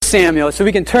Samuel, so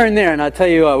we can turn there, and I'll tell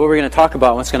you what we're going to talk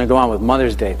about, what's going to go on with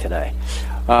Mother's Day today.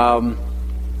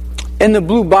 In the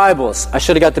blue Bibles, I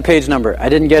should have got the page number. I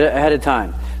didn't get it ahead of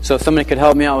time. So if somebody could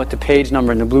help me out with the page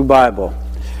number in the blue Bible,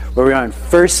 where we are in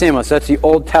 1 Samuel. So that's the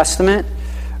Old Testament,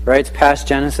 right? It's past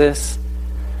Genesis,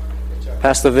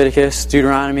 past Leviticus,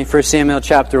 Deuteronomy, 1 Samuel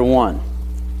chapter 1.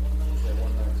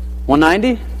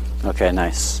 190? Okay,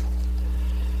 nice.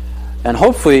 And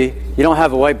hopefully you don't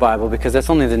have a white Bible, because that's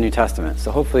only the New Testament.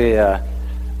 So hopefully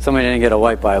somebody didn't get a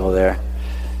white Bible there.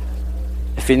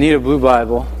 If you need a blue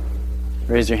Bible,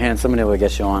 raise your hand. Somebody will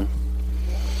get you on.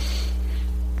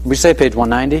 We say page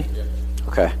 190? Yeah.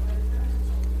 Okay.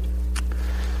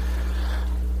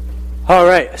 All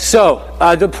right. So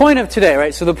the point of today,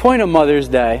 right? So the point of Mother's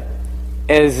Day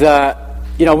is, we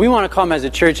want to come as a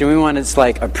church and we want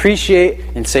to appreciate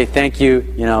and say thank you,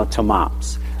 to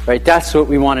moms. Right? That's what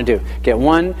we want to do. Get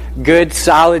one good,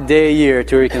 solid day a year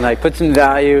to where you can put some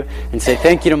value and say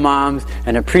thank you to moms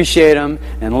and appreciate them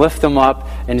and lift them up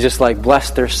and just bless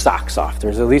their socks off.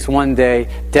 There's at least one day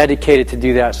dedicated to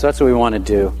do that, so that's what we want to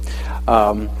do.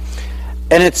 And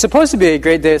it's supposed to be a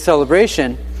great day of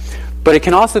celebration, but it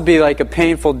can also be a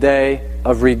painful day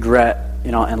of regret,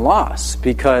 and loss,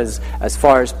 because as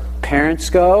far as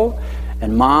parents go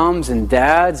and moms and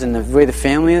dads and the way the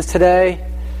family is today,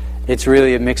 it's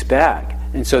really a mixed bag.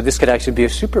 And so this could actually be a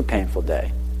super painful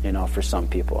day, for some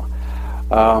people.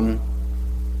 But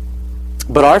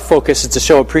our focus is to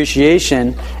show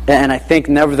appreciation, and I think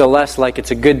nevertheless,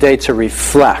 it's a good day to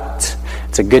reflect.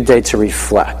 It's a good day to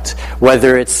reflect.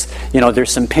 Whether it's,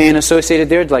 there's some pain associated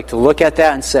there, to look at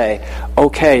that and say,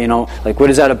 okay, what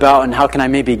is that about, and how can I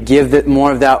maybe give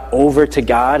more of that over to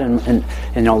God and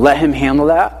let Him handle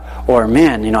that? Or,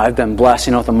 man, I've been blessed,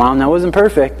 with a mom that wasn't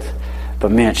perfect,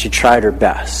 but man, she tried her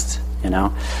best,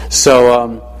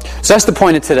 So that's the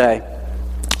point of today.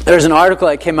 There's an article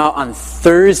that came out on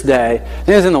Thursday, I think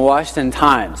it was in the Washington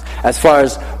Times, as far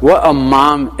as what a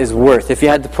mom is worth. If you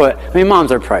had to put,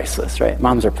 moms are priceless, right?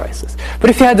 Moms are priceless.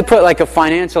 But if you had to put a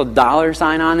financial dollar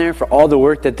sign on there for all the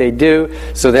work that they do,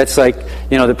 so that's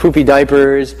the poopy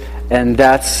diapers, and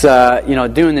that's,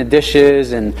 doing the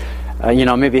dishes, and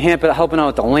maybe helping out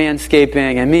with the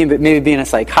landscaping, and maybe being a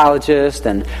psychologist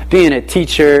and being a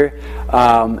teacher,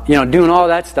 doing all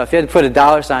that stuff. You had to put a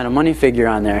dollar sign, a money figure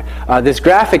on there. This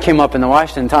graphic came up in the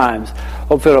Washington Times.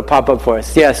 Hopefully it'll pop up for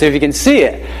us. Yeah, so if you can see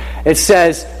it, it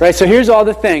says, right, so here's all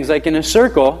the things, in a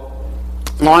circle: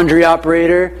 laundry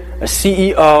operator, a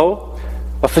CEO,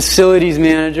 a facilities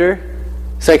manager,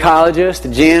 psychologist, a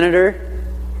janitor,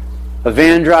 a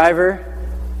van driver,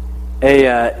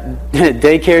 a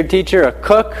daycare teacher, a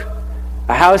cook,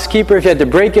 a housekeeper, if you had to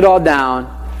break it all down,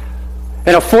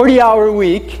 and a 40-hour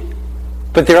week,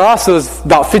 but there also is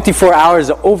about 54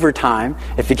 hours of overtime,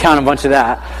 if you count a bunch of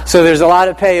that. So there's a lot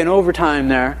of pay and overtime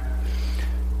there.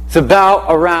 It's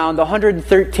around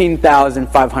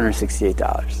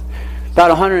 $113,568.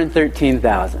 About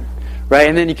 $113,000, right?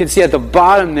 And then you can see at the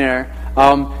bottom there,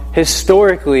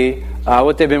 historically,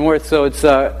 what they've been worth. So it's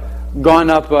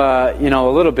gone up, a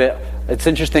little bit. It's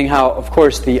interesting how, of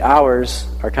course, the hours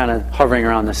are kind of hovering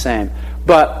around the same.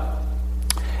 But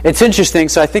it's interesting,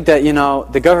 so I think that,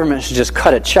 the government should just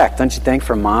cut a check, don't you think,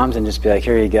 for moms, and just be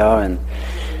here you go, and,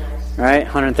 right,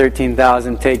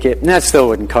 $113,000, take it, and that still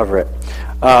wouldn't cover it.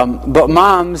 But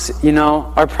moms,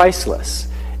 are priceless.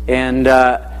 And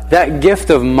that gift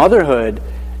of motherhood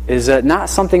is not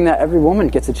something that every woman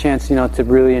gets a chance, to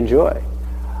really enjoy.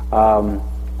 The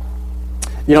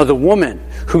woman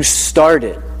who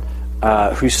started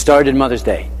Mother's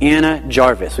Day, Anna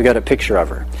Jarvis. We got a picture of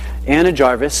her. Anna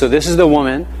Jarvis. So this is the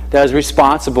woman that is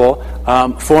responsible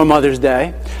for Mother's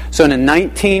Day. So in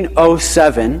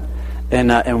 1907,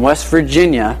 in West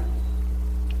Virginia,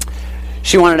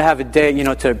 she wanted to have a day,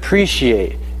 to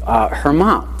appreciate her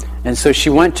mom. And so she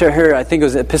went to her, I think it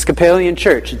was Episcopalian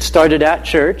church. It started at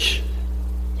church.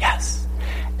 Yes.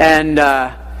 And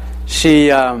she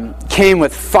came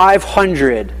with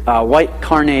 500 white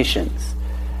carnations.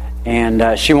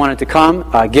 And she wanted to come,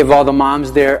 give all the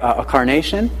moms there a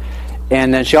carnation.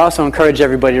 And then she also encouraged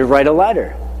everybody to write a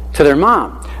letter to their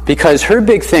mom. Because her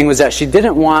big thing was that she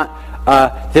didn't want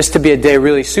this to be a day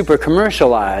really super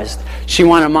commercialized. She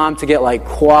wanted mom to get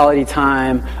quality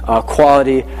time,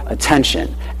 quality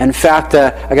attention. In fact,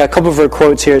 I got a couple of her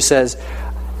quotes here. It says,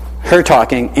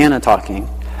 Anna talking,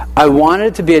 "I wanted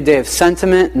it to be a day of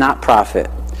sentiment, not profit."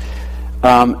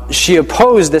 She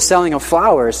opposed the selling of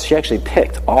flowers. She actually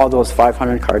picked all those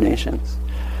 500 carnations.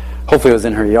 Hopefully it was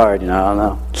in her yard, I don't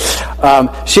know.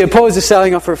 She opposed the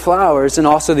selling of her flowers and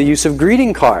also the use of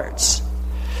greeting cards.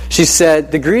 She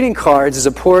said, the greeting cards is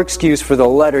a poor excuse for the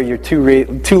letter you're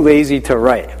too lazy to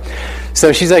write.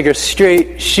 So she's like a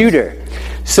straight shooter.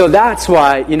 So that's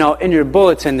why, in your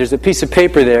bulletin, there's a piece of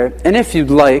paper there. And if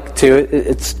you'd like to,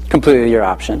 it's completely your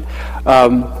option.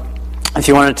 If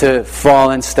you wanted to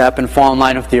fall in step and fall in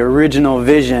line with the original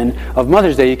vision of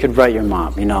Mother's Day, you could write your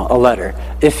mom, a letter,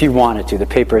 if you wanted to. The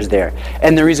paper is there.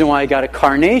 And the reason why I got a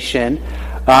carnation,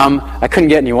 I couldn't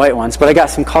get any white ones, but I got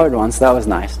some colored ones. So that was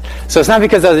nice. So it's not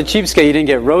because I was a cheapskate you didn't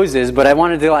get roses, but I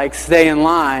wanted to stay in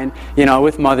line,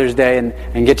 with Mother's Day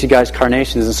and get you guys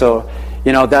carnations. And so,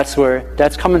 that's where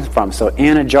that's coming from. So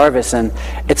Anna Jarvis, and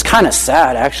it's kind of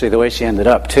sad, actually, the way she ended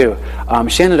up, too.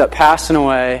 She ended up passing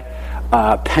away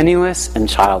penniless and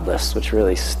childless, which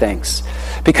really stinks.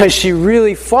 Because she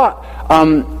really fought.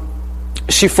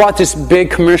 She fought this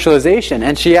big commercialization,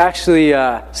 and she actually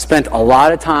spent a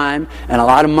lot of time and a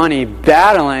lot of money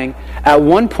battling. At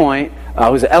one point,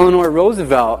 it was Eleanor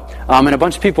Roosevelt and a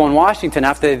bunch of people in Washington.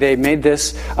 After they made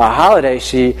this holiday,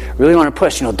 she really wanted to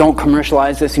push, don't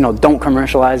commercialize this, don't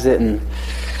commercialize it. And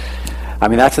I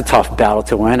mean, that's a tough battle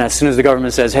to win. As soon as the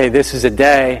government says, hey, this is a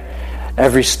day,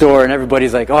 every store and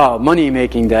everybody's like, oh,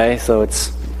 money-making day. So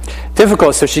it's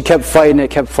difficult. So she kept fighting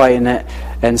it.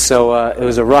 And so it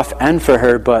was a rough end for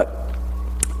her, but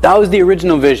that was the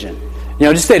original vision.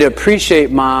 Just to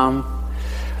appreciate Mom,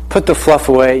 put the fluff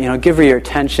away, give her your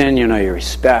attention, your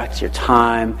respect, your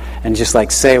time, and just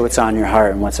say what's on your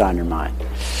heart and what's on your mind.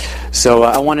 So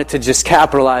I wanted to just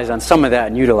capitalize on some of that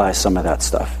and utilize some of that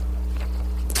stuff.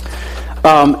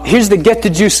 Here's the Get the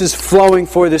Juices flowing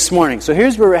for this morning. So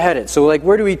here's where we're headed. So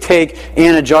where do we take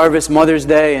Anna Jarvis, Mother's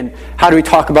Day, and how do we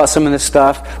talk about some of this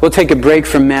stuff? We'll take a break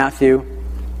from Matthew.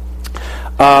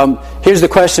 Here's the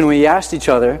question we asked each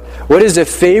other. What is a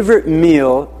favorite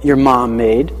meal your mom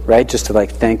made? Right? Just to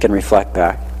think and reflect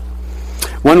back.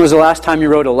 When was the last time you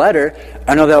wrote a letter?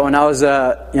 I know that when I was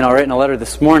writing a letter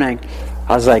this morning,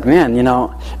 I was like, man, the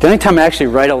only time I actually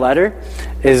write a letter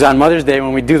is on Mother's Day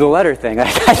when we do the letter thing.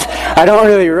 I don't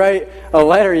really write a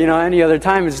letter, any other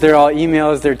time. They're all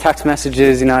emails, they're text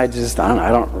messages, I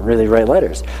don't really write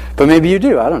letters. But maybe you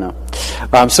do, I don't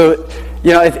know. So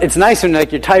it's nice when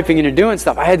you're typing and you're doing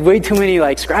stuff. I had way too many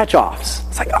scratch-offs.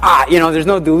 It's there's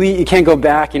no delete, you can't go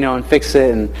back, and fix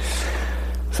it, and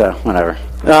so, whatever.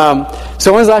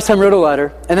 So when was the last time you wrote a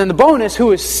letter? And then the bonus,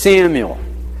 who is Samuel?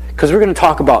 Because we're going to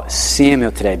talk about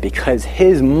Samuel today, because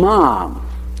his mom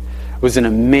was an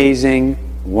amazing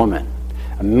woman.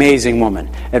 Amazing woman.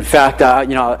 In fact,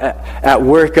 at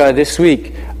work this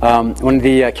week, one of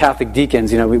the Catholic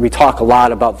deacons, we talk a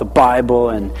lot about the Bible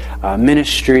and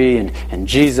ministry and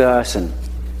Jesus, and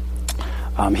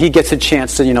he gets a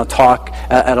chance to talk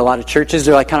at a lot of churches.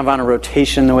 They're kind of on a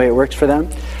rotation the way it works for them,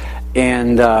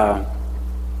 and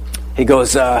he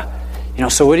goes,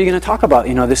 so what are you going to talk about?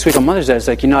 This week on Mother's Day, I was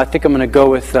like, I think I'm going to go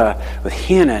with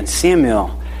Hannah and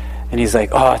Samuel. And he's like,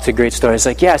 oh, it's a great story. It's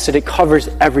like, yeah, I said it covers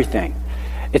everything.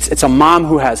 It's a mom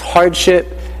who has hardship,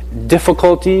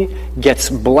 difficulty, gets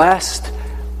blessed,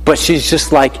 but she's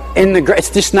just it's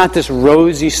just not this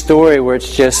rosy story where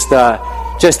it's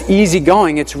just easy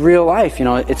going. It's real life,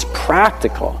 it's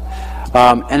practical.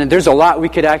 And there's a lot we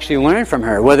could actually learn from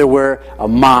her, whether we're a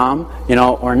mom,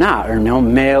 or not, or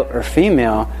male or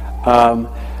female.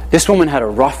 This woman had a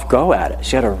rough go at it.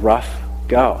 She had a rough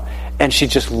go. And she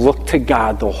just looked to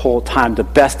God the whole time, the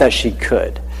best that she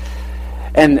could.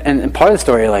 And part of the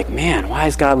story, man, why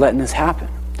is God letting this happen?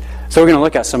 So we're going to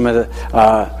look at some of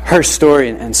her story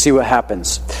and see what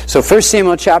happens. So 1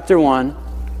 Samuel chapter 1,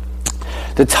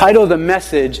 the title of the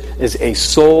message is A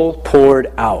Soul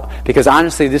Poured Out. Because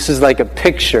honestly, this is a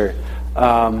picture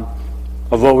of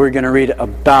what we're going to read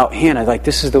about Hannah.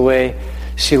 This is the way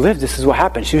she lived. This is what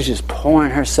happened. She was just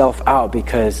pouring herself out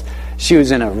because she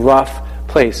was in a rough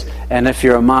place. And if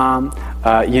you're a mom,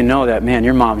 you know that, man,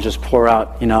 your mom just pour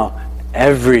out,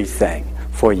 everything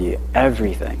for you.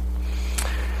 Everything.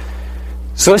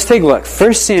 So let's take a look.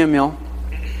 1 Samuel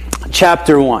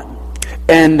chapter 1.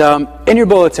 And in your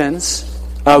bulletins,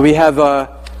 we have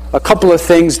a couple of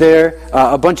things there,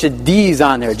 a bunch of D's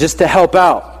on there just to help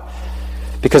out.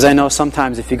 Because I know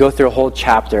sometimes if you go through a whole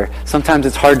chapter, sometimes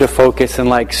it's hard to focus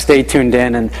and stay tuned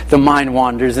in, and the mind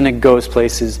wanders and it goes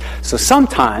places. So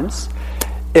sometimes,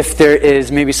 if there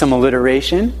is maybe some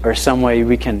alliteration or some way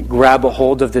we can grab a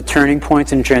hold of the turning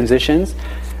points and transitions,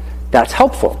 that's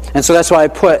helpful. And so that's why I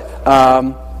put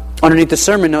underneath the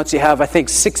sermon notes, you have, I think,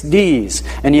 6 D's,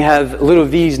 and you have little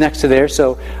V's next to there.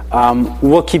 So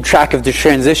we'll keep track of the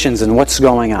transitions and what's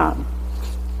going on.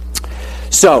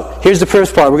 So here's the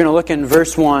first part. We're going to look in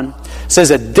verse 1. It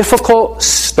says, a difficult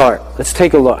start. Let's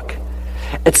take a look.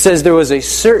 It says, there was a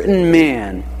certain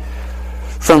man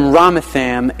from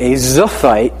Ramatham, a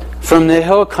Zuphite, from the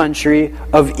hill country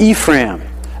of Ephraim.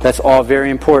 That's all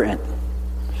very important.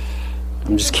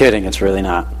 I'm just kidding, it's really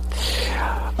not.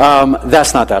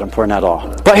 That's not that important at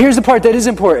all. But here's the part that is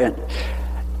important.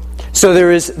 So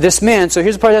there is this man, so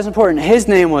here's the part that's important. His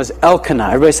name was Elkanah.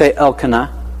 Everybody say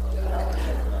Elkanah.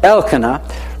 Elkanah,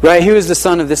 right? He was the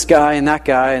son of this guy and that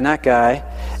guy and that guy.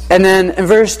 And then in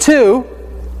verse 2,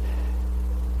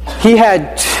 he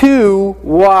had 2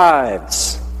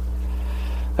 wives.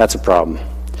 That's a problem.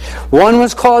 One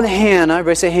was called Hannah.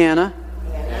 Everybody say Hannah.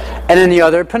 And then the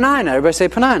other, Peninnah. Everybody say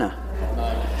Peninnah.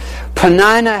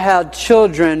 Peninnah had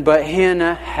children, but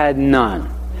Hannah had none.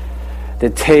 The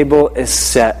table is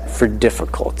set for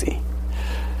difficulty.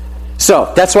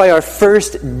 So, that's why our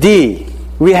first D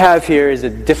we have here is a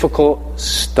difficult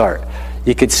start.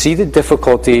 You could see the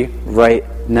difficulty right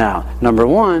now. Number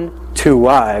 1, 2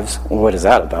 wives. What is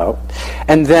that about?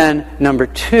 And then, number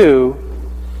 2,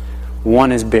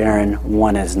 one is barren,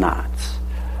 one is not.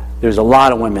 There's a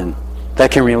lot of women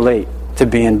that can relate to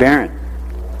being barren.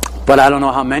 But I don't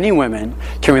know how many women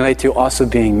can relate to also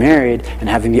being married and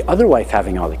having the other wife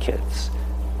having all the kids.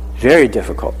 Very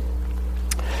difficult.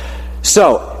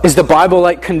 So, is the Bible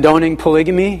like condoning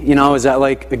polygamy? You know, is that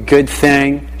like a good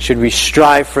thing? Should we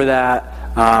strive for that?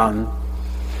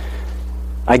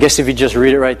 I guess if you just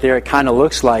read it right there, it kind of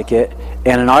looks like it.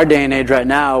 And in our day and age right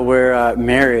now, where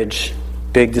marriage,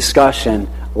 big discussion,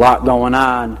 a lot going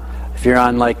on. If you're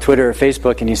on like Twitter or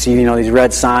Facebook and you see, these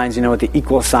red signs, with the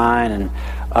equal sign and,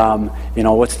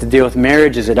 what's the deal with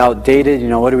marriage? Is it outdated?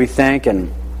 What do we think?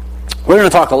 And we're going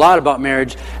to talk a lot about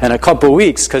marriage in a couple of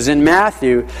weeks, because in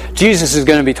Matthew, Jesus is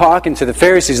going to be talking to the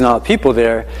Pharisees and all the people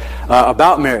there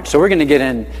about marriage. So we're going to get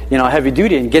in, heavy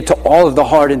duty and get to all of the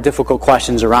hard and difficult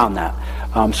questions around that.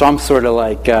 So I'm sort of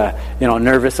like,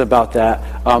 nervous about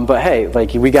that. But hey,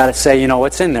 like we got to say,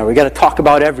 what's in there. We got to talk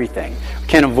about everything. We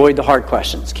can't avoid the hard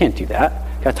questions. Can't do that.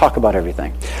 Got to talk about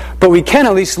everything. But we can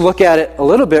at least look at it a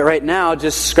little bit right now.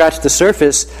 Just scratch the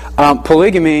surface.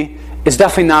 Polygamy is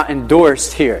definitely not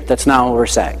endorsed here. That's not what we're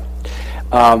saying.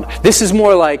 This is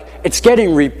more like it's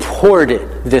getting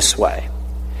reported this way.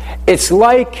 It's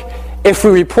like if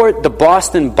we report the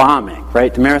Boston bombing,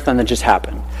 right? The marathon that just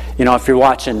happened. If you're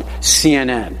watching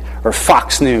CNN or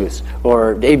Fox News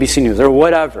or ABC News or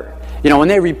whatever. When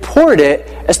they report it,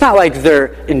 it's not like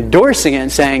they're endorsing it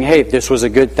and saying, hey, this was a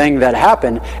good thing that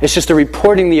happened. It's just they're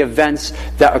reporting the events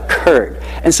that occurred.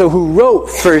 And so who wrote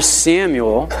 1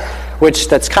 Samuel, which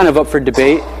that's kind of up for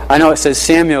debate. I know it says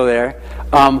Samuel there,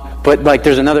 but like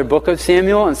there's another book of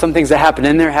Samuel, and some things that happened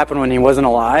in there happened when he wasn't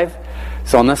alive.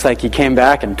 So unless like he came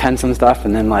back and penned some stuff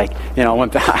and then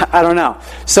went back, I don't know.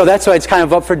 So that's why it's kind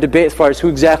of up for debate as far as who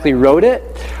exactly wrote it.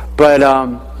 But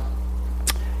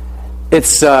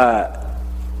it's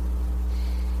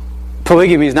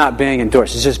polygamy is not being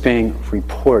endorsed. It's just being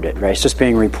reported, right? It's just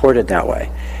being reported that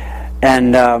way.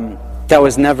 And that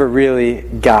was never really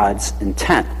God's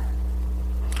intent.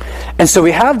 And so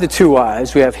we have the 2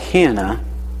 wives. We have Hannah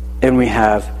and we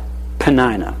have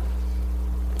Peninnah.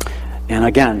 And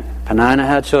again, Peninnah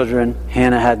had children,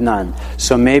 Hannah had none.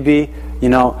 So maybe,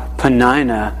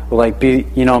 Peninnah will be,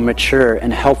 mature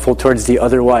and helpful towards the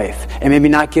other wife. And maybe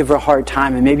not give her a hard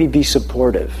time and maybe be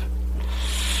supportive.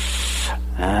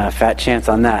 Fat chance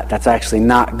on that. That's actually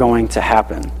not going to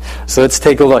happen. So let's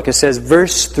take a look. It says,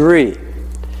 verse 3.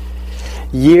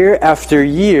 Year after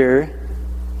year,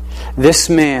 this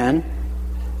man,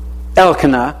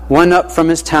 Elkanah, went up from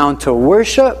his town to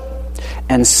worship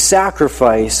and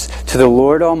sacrifice to the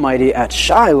Lord Almighty at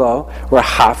Shiloh, where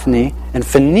Hophni and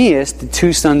Phinehas, the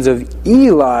 2 sons of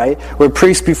Eli, were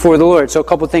priests before the Lord. So a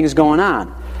couple things going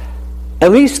on.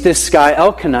 At least this guy,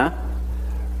 Elkanah,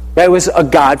 right, was a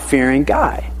God-fearing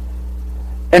guy.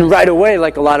 And right away,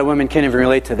 like a lot of women can't even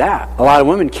relate to that. A lot of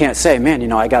women can't say,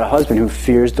 man, I got a husband who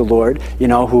fears the Lord,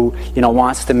 who,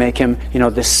 wants to make him,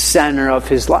 the center of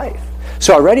his life.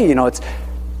 So already, it's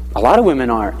a lot of women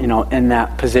are, in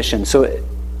that position. So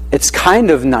it's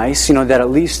kind of nice, that at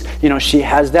least, she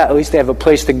has that. At least they have a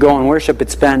place to go and worship.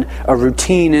 It's been a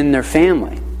routine in their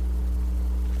family.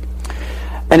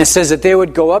 And it says that they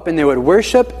would go up and they would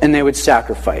worship and they would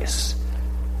sacrifice.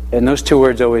 And those 2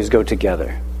 words always go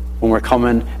together when we're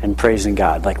coming and praising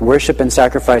God. Like worship and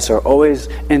sacrifice are always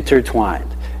intertwined.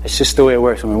 It's just the way it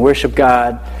works. When we worship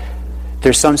God,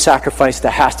 there's some sacrifice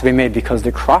that has to be made because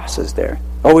the cross is there.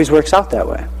 Always works out that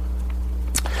way.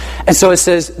 And so it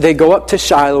says they go up to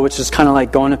Shiloh, which is kind of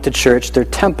like going up to church, their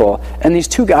temple, and these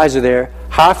 2 guys are there,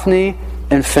 Hophni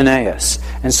and Phinehas.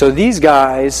 And so these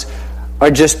guys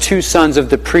are just 2 sons of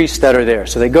the priests that are there.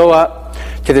 So they go up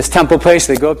to this temple place,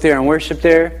 they go up there and worship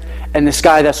there, And this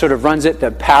guy that sort of runs it,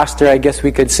 the pastor, I guess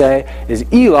we could say, is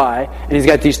Eli. And he's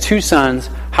got these two sons,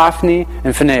 Hophni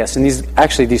and Phinehas. And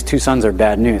these two sons are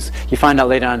bad news. You find out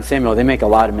later on in Samuel, they make a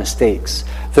lot of mistakes.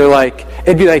 They're like,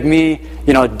 it'd be like me,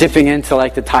 dipping into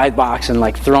like the tithe box and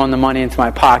like throwing the money into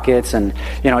my pockets and,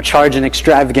 charging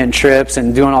extravagant trips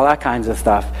and doing all that kinds of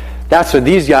stuff. That's what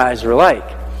these guys were like.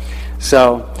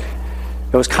 So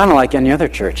it was kind of like any other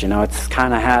church, it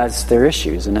kind of has their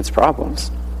issues and its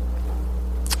problems.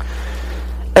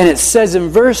 And it says in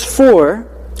verse 4,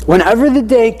 whenever the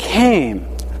day came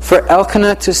for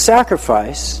Elkanah to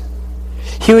sacrifice,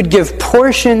 he would give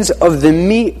portions of the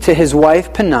meat to his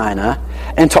wife Peninnah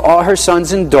and to all her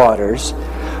sons and daughters.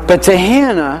 But to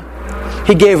Hannah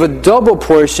he gave a double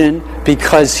portion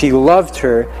because he loved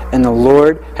her and the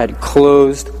Lord had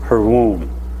closed her womb.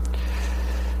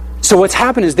 So what's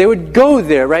happened is they would go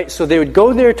there, right? So they would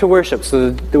go there to worship.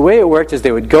 So the way it worked is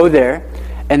they would go there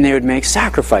and they would make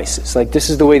sacrifices. Like, this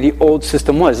is the way the old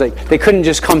system was. Like, they couldn't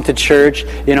just come to church,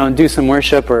 and do some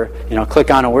worship or,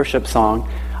 click on a worship song,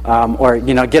 or,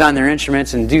 get on their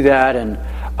instruments and do that and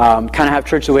kind of have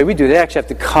church the way we do. They actually have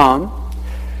to come,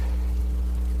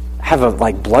 have a,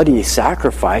 bloody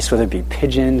sacrifice, whether it be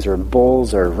pigeons or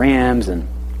bulls or rams, and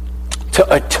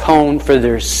to atone for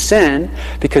their sin,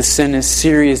 because sin is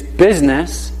serious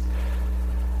business.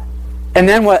 And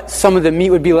then some of the meat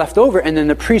would be left over, and then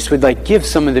the priest would give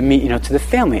some of the meat, to the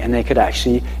family, and they could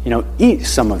actually, eat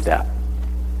some of that.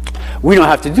 We don't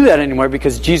have to do that anymore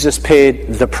because Jesus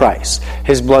paid the price.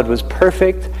 His blood was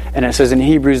perfect, and it says in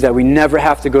Hebrews that we never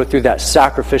have to go through that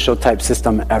sacrificial type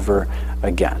system ever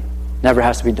again. Never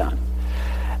has to be done.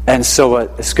 And so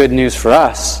it's good news for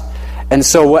us. And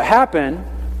so what happened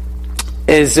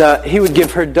is he would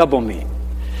give her double meat.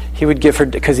 He would give her,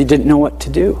 because he didn't know what to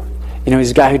do.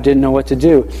 He's a guy who didn't know what to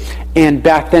do. And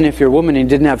back then, if you're a woman and you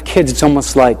didn't have kids, it's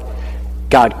almost like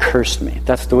God cursed me.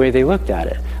 That's the way they looked at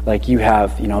it. Like, you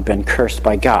have, been cursed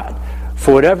by God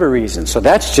for whatever reason. So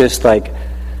that's just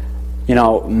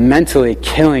mentally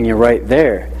killing you right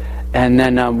there. And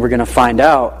then we're going to find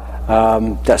out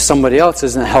that somebody else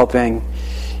isn't helping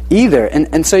either.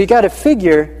 And so you got to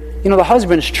figure, the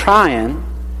husband's trying.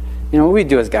 What we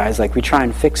do as guys, we try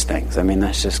and fix things. I mean,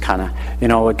 that's just kind of,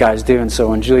 what guys do. And so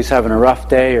when Julie's having a rough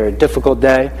day or a difficult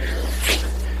day,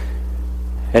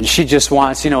 and she just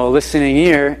wants, a listening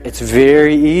ear, it's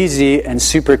very easy and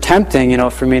super tempting,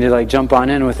 for me to, jump on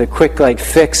in with a quick,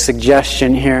 fix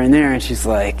suggestion here and there. And she's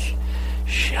like,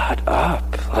 shut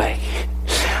up.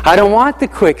 I don't want the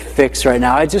quick fix right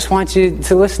now. I just want you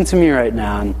to listen to me right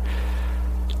now. And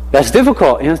that's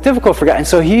difficult. It's difficult for God. And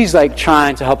so he's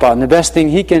trying to help out. And the best thing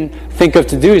he can think of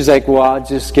to do is well, I'll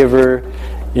just give her,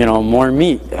 more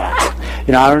meat. I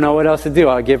don't know what else to do.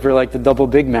 I'll give her the double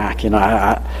Big Mac.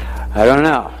 I don't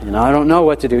know. I don't know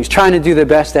what to do. He's trying to do the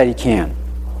best that he can.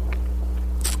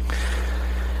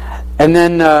 And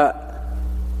then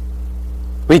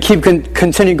we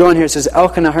continue going here. It says,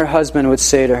 Elkanah, her husband, would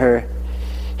say to her,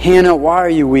 Hannah, why are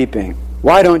you weeping?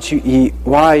 Why don't you eat?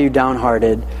 Why are you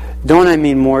downhearted? Don't I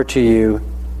mean more to you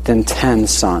than 10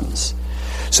 sons?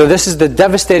 So this is the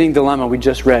devastating dilemma we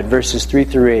just read, verses 3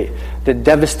 through 8. The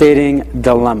devastating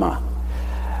dilemma.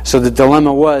 So the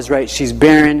dilemma was, she's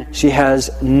barren, she has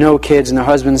no kids, and her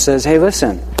husband says, hey,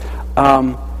 listen,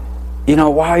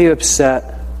 why are you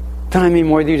upset? Don't I mean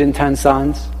more to you than 10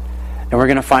 sons? And we're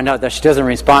going to find out that she doesn't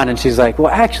respond, and she's like,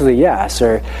 well, actually, yes.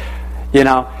 Or,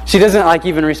 she doesn't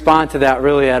even respond to that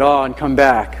really at all and come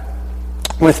back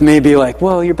with maybe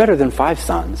well, you're better than 5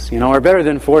 sons, or better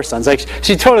than 4 sons.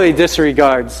 She totally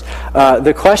disregards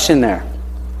the question there.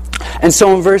 And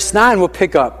so in verse 9, we'll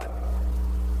pick up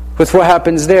with what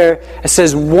happens there. It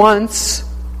says, once,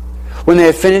 when they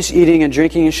had finished eating and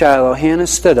drinking in Shiloh, Hannah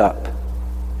stood up.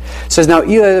 It says, now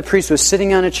Eli the priest was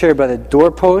sitting on a chair by the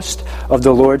doorpost of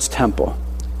the Lord's temple.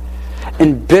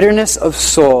 In bitterness of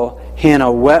soul,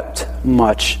 Hannah wept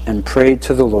much and prayed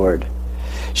to the Lord.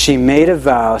 She made a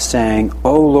vow, saying,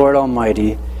 O Lord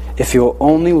Almighty, if you will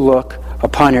only look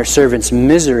upon your servant's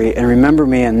misery and remember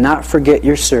me and not forget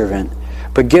your servant,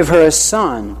 but give her a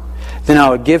son, then I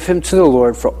will give him to the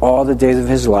Lord for all the days of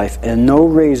his life, and no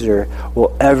razor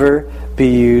will ever be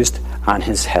used on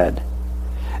his head.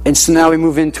 And so now we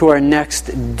move into our next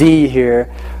D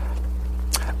here.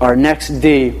 Our next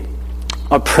D,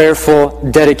 a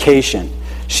prayerful dedication.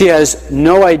 She has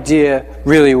no idea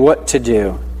really what to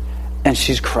do. And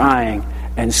she's crying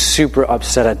and super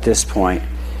upset at this point.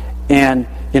 And,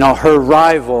 her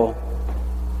rival,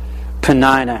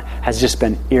 Peninnah, has just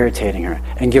been irritating her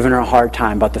and giving her a hard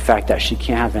time about the fact that she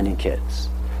can't have any kids.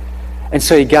 And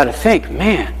so you got to think,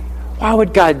 man, why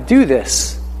would God do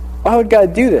this? Why would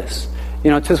God do this?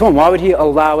 to this woman? Why would he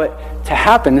allow it to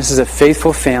happen? This is a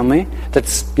faithful family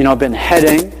that's, been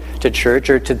heading to church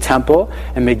or to temple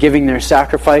and been giving their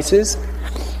sacrifices.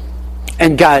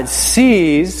 And God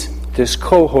sees this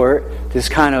cohort, this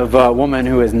kind of woman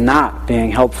who is not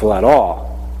being helpful at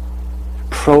all,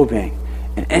 probing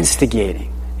and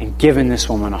instigating and giving this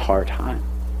woman a hard time.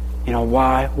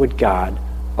 Why would God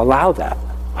allow that?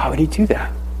 Why would he do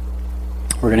that?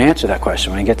 We're going to answer that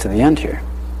question when I get to the end here.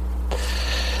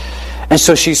 And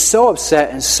so she's so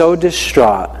upset and so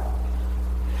distraught.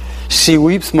 She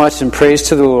weeps much and prays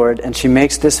to the Lord, and she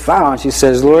makes this vow, and she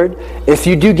says, Lord, if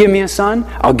you do give me a son,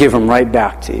 I'll give him right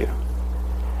back to you.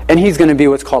 And he's going to be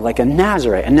what's called like a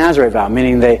Nazarite vow,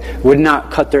 meaning they would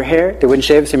not cut their hair, they wouldn't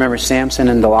shave. So you remember Samson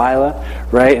and Delilah,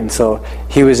 right? And so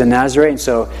he was a Nazarite, and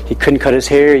so he couldn't cut his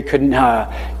hair, he couldn't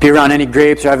be around any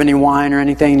grapes or have any wine or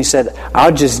anything. And he said,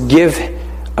 I'll just give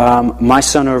my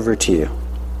son over to you.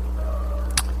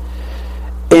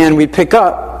 And we pick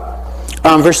up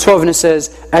verse 12, and it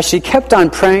says, as she kept on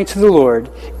praying to the Lord,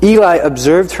 Eli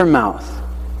observed her mouth.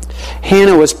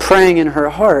 Hannah was praying in her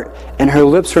heart, and her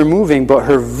lips were moving, but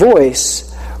her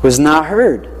voice was not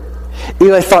heard.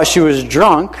 Eli thought she was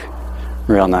drunk,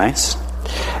 real nice,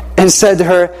 and said to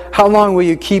her, how long will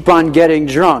you keep on getting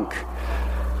drunk?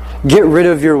 Get rid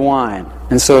of your wine.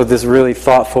 And so this really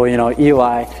thoughtful,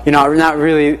 Eli, not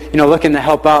really, looking to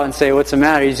help out and say, what's the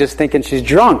matter? He's just thinking she's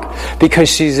drunk because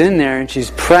she's in there and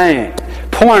she's praying,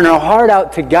 pouring her heart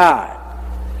out to God.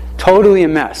 Totally a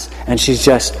mess. And she's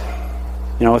just,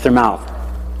 with her mouth.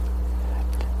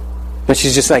 But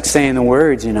she's just like saying the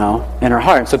words, in her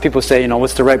heart. And so people say,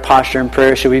 what's the right posture in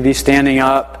prayer? Should we be standing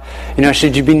up?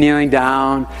 Should you be kneeling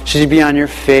down? Should you be on your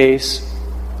face?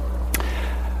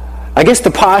 I guess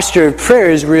the posture of prayer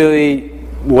is really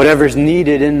whatever's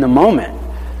needed in the moment.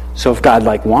 So if God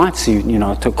wants you,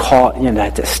 to call,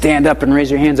 to stand up and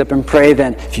raise your hands up and pray,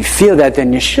 then if you feel that,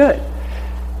 then you should.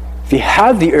 If you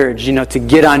have the urge, to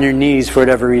get on your knees for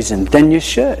whatever reason, then you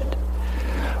should.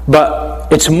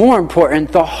 But it's more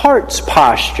important the heart's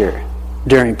posture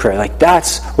during prayer.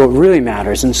 That's what really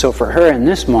matters. And so for her in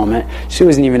this moment, she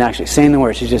wasn't even actually saying the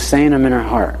words. She's just saying them in her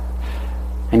heart.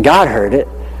 And God heard it.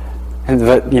 And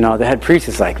the head priest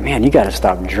is like, man, you got to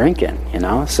stop drinking,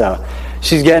 So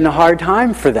she's getting a hard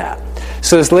time for that.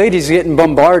 So this lady's getting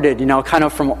bombarded, kind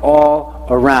of from all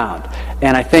around.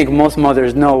 And I think most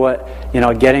mothers know what,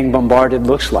 getting bombarded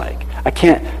looks like.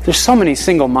 There's so many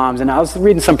single moms, and I was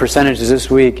reading some percentages this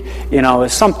week,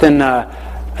 it's something, I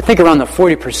think around the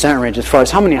 40% range as far as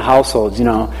how many households,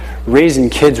 raising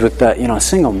kids with,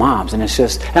 single moms. And it's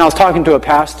just, and I was talking to a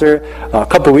pastor a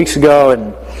couple of weeks ago,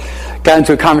 and got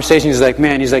into a conversation. He's like,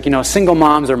 single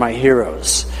moms are my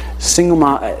heroes. Single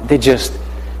mom, they just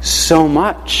so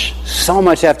much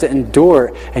have to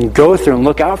endure and go through and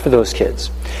look out for those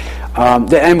kids.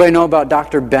 Did anybody know about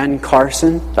Dr. Ben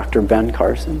Carson? Dr. Ben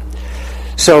Carson.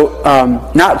 So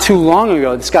not too long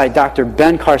ago, this guy, Dr.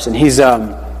 Ben Carson, he's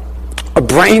a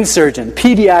brain surgeon,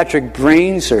 pediatric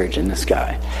brain surgeon. This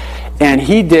guy, and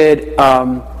he did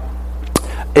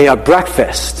a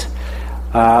breakfast.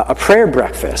 A prayer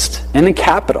breakfast in the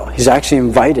Capitol. He's actually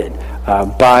invited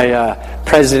by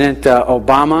President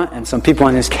Obama and some people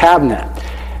in his cabinet.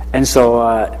 And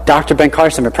so Dr. Ben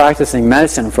Carson has been practicing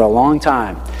medicine for a long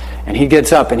time. And he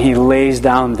gets up and he lays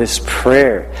down this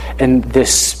prayer and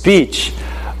this speech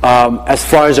as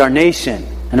far as our nation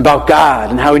and about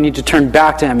God and how we need to turn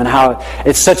back to Him and how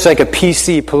it's such a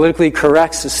PC, politically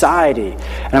correct society,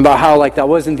 and about how that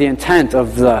wasn't the intent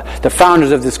of the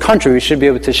founders of this country. We should be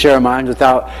able to share our minds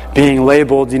without being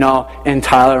labeled,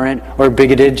 intolerant or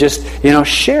bigoted. Just,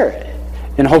 share it.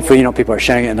 And hopefully, people are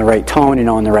sharing it in the right tone, in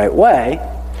the right way.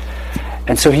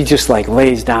 And so he just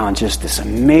lays down just this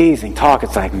amazing talk.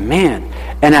 It's man.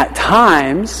 And at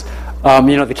times,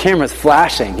 the camera's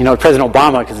flashing, President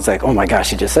Obama, because it's oh my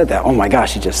gosh, he just said that. Oh my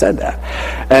gosh, he just said that.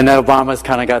 And then Obama's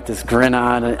kind of got this grin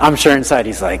on, and I'm sure inside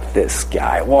he's like, this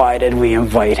guy, why did we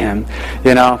invite him?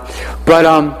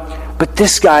 But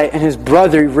this guy and his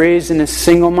brother raised in a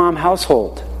single mom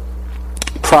household.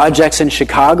 Projects in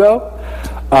Chicago,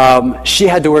 she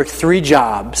had to work 3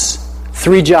 jobs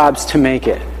to make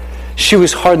it. She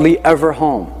was hardly ever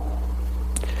home.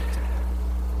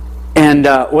 And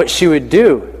what she would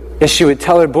do is she would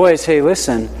tell her boys, hey,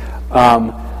 listen,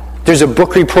 there's a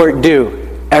book report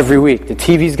due every week. The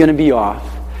TV's going to be off.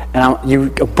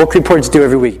 And a book report's due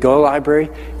every week. Go to the library,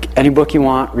 any book you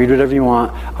want, read whatever you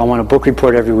want. I want a book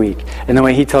report every week. And the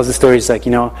way he tells the story is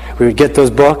we would get those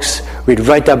books, we'd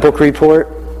write that book report,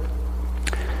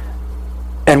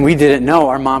 And we didn't know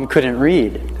our mom couldn't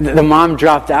read. The mom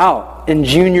dropped out in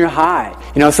junior high.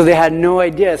 So they had no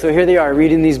idea. So here they are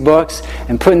reading these books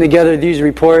and putting together these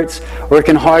reports,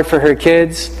 working hard for her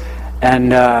kids.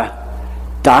 And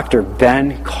Dr.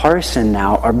 Ben Carson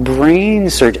now, a brain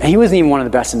surgeon, and he wasn't even one of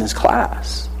the best in his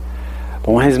class.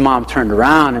 But when his mom turned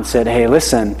around and said, hey,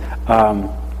 listen, I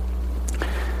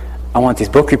want these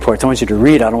book reports. I want you to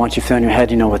read. I don't want you filling your head,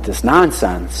 with this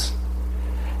nonsense.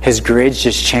 His grades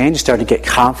just changed. He started to get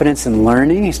confidence in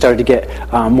learning. He started to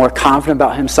get more confident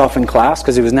about himself in class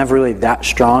because he was never really that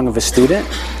strong of a student.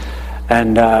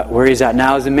 And where he's at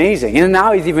now is amazing. And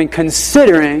now he's even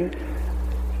considering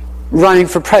running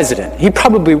for president. He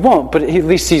probably won't, but at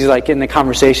least he's in the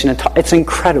conversation. It's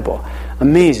incredible,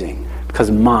 amazing, because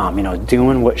Mom,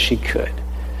 doing what she could.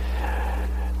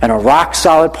 And a rock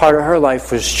solid part of her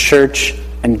life was church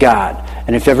and God.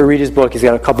 And if you ever read his book, he's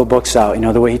got a couple books out.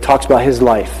 The way he talks about his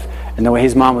life and the way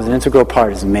his mom was an integral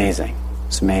part is amazing.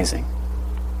 It's amazing.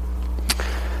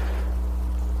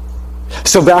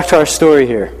 So back to our story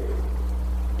here.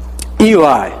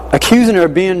 Eli, accusing her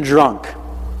of being drunk.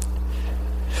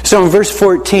 So in verse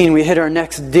 14, we hit our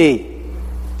next D.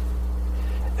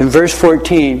 In verse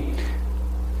 14,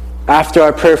 after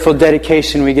our prayerful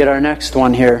dedication, we get our next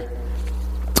one here,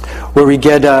 where we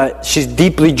get, she's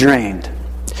deeply drained.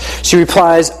 She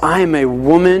replies, I am a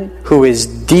woman who is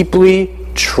deeply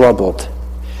troubled.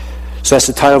 So that's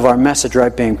the title of our message,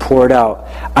 right? Being poured out.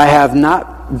 I have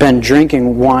not been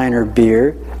drinking wine or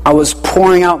beer. I was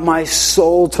pouring out my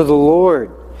soul to the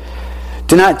Lord.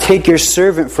 Do not take your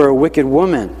servant for a wicked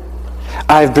woman.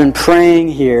 I have been praying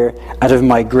here out of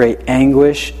my great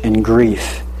anguish and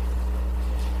grief.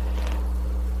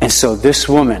 And so this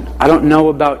woman, I don't know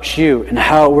about you and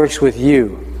how it works with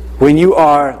you. When you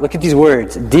are, look at these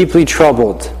words, deeply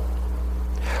troubled,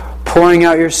 pouring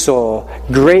out your soul,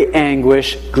 great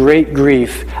anguish, great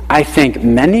grief, I think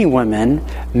many women,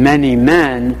 many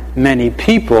men, many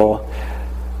people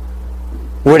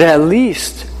would at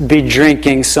least be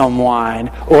drinking some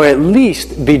wine or at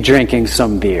least be drinking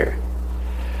some beer.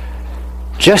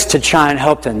 Just to try and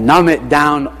help to numb it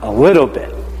down a little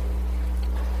bit.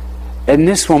 And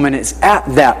this woman is at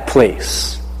that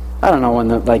place. I don't know when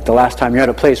the last time you're at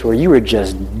a place where you were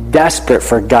just desperate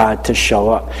for God to show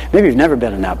up. Maybe you've never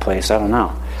been in that place. I don't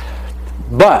know.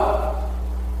 But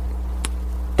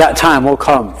that time will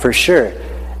come for sure.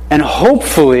 And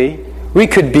hopefully we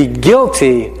could be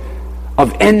guilty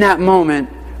of in that moment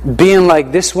being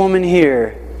like this woman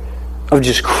here, of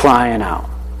just crying out.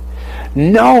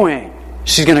 Knowing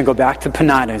she's going to go back to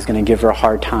Penina, who's going to give her a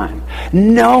hard time.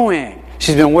 Knowing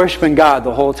she's been worshiping God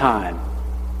the whole time.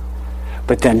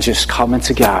 But then just coming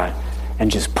to God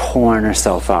and just pouring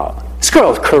herself out. This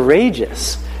girl is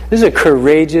courageous. This is a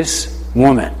courageous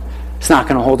woman. It's not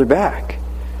going to hold her back.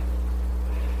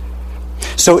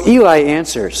 So Eli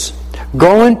answers,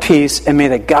 go in peace, and may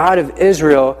the God of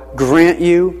Israel grant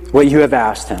you what you have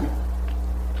asked him.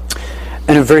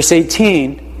 And in verse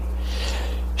 18,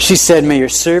 she said, may your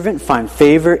servant find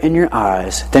favor in your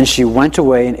eyes. Then she went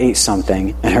away and ate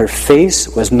something, and her face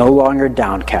was no longer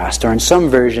downcast. Or in some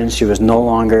versions, she was no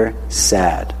longer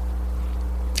sad.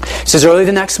 It says, early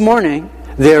the next morning,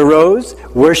 they arose,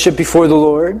 worshipped before the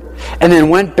Lord, and then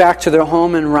went back to their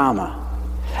home in Ramah.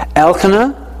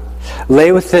 Elkanah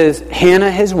lay with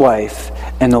Hannah his wife,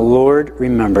 and the Lord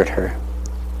remembered her.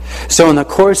 So in the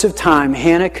course of time,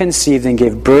 Hannah conceived and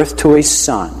gave birth to a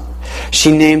son.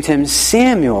 She named him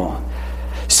Samuel,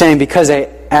 saying, because I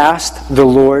asked the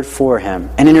Lord for him.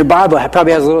 And in your Bible, it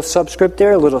probably has a little subscript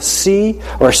there, a little C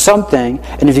or something.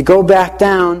 And if you go back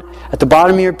down at the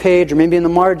bottom of your page, or maybe in the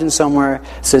margin somewhere,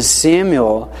 it says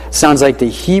Samuel. Sounds like the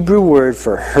Hebrew word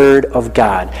for heard of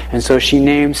God. And so she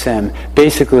names him.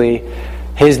 Basically,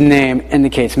 his name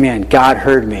indicates, man, God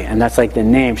heard me. And that's like the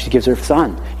name she gives her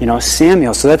son,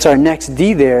 Samuel. So that's our next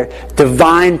D there,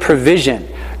 divine provision.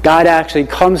 God actually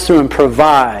comes through and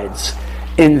provides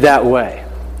in that way.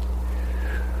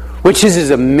 Which is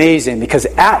amazing, because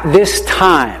at this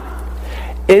time,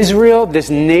 Israel, this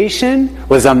nation,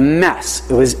 was a mess.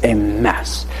 It was a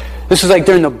mess. This was like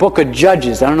during the book of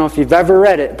Judges. I don't know if you've ever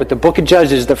read it, but the book of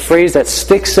Judges, the phrase that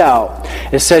sticks out,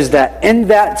 it says that in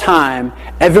that time,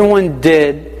 everyone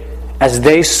did as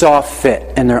they saw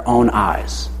fit in their own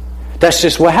eyes. That's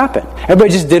just what happened. Everybody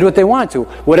just did what they wanted to.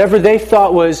 Whatever they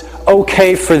thought was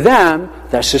okay for them,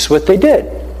 that's just what they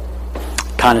did.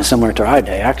 Kind of similar to our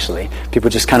day, actually. People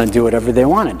just kind of do whatever they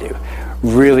want to do.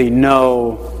 Really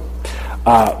no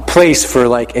place for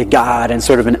like a God and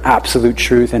sort of an absolute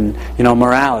truth and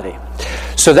morality.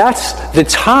 So that's the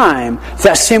time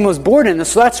that Samuel was born in.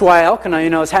 So that's why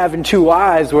Elkanah, is having two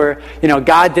wives where,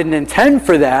 God didn't intend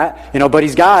for that, but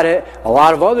he's got it. A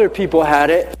lot of other people had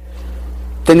it.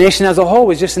 The nation as a whole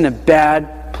was just in a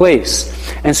bad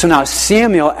place. And so now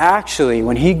Samuel actually,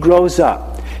 when he grows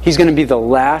up, he's going to be the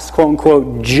last,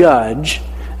 quote-unquote, judge.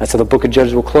 That's how the book of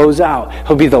Judges will close out.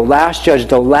 He'll be the last judge,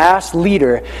 the last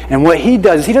leader. And what he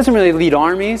does, he doesn't really lead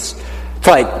armies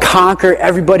to conquer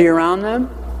everybody around them.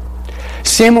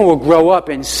 Samuel will grow up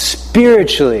and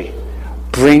spiritually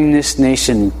bring this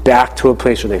nation back to a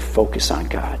place where they focus on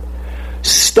God.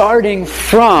 Starting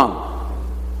from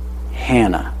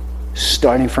Hannah.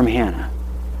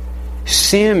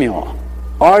 Samuel,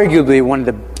 arguably one of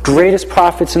the greatest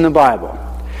prophets in the Bible,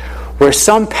 where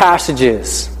some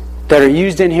passages that are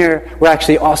used in here were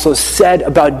actually also said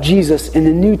about Jesus in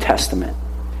the New Testament.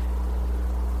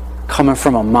 Coming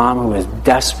from a mom who was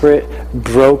desperate,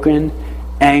 broken,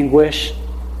 anguish,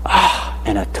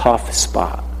 in a tough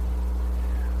spot.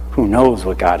 Who knows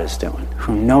what God is doing?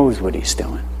 Who knows what He's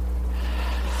doing?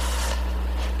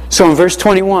 So in verse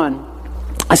 21,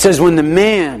 it says, when the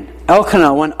man,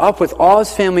 Elkanah, went up with all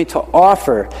his family to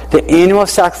offer the annual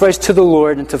sacrifice to the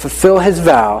Lord and to fulfill his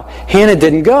vow, Hannah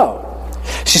didn't go.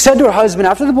 She said to her husband,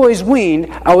 after the boy is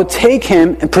weaned, I will take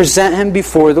him and present him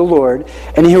before the Lord,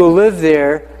 and he will live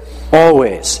there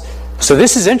always. So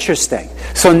this is interesting.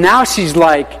 So now she's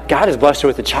like, God has blessed her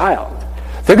with a child.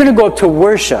 They're going to go up to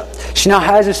worship. She now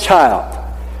has this child.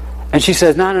 And she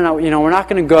says, no, we're not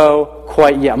going to go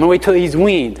quite yet. I'm going to wait till he's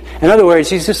weaned. In other words,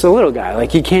 he's just a little guy.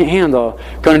 He can't handle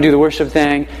going to do the worship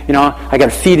thing. I got to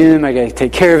feed him. I got to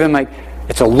take care of him.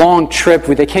 It's a long trip.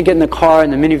 They can't get in the car,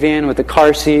 in the minivan with the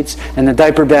car seats and the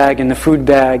diaper bag and the food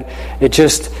bag. It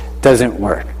just doesn't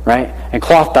work, right? And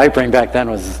cloth diapering back then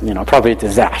was, probably a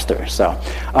disaster. So,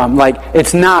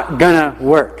 it's not going to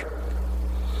work.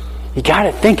 You got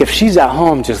to think, if she's at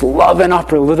home just loving up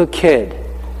her little kid,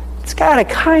 it's got to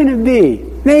kind of be,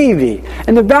 maybe,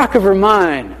 in the back of her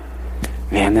mind,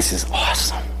 man, this is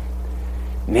awesome.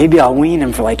 Maybe I'll wean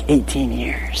him for 18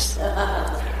 years.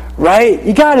 Right?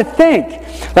 You got to think.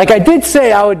 I did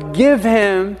say I would give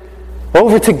him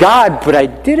over to God, but I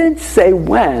didn't say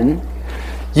when.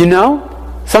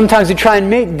 Sometimes we try and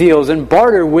make deals and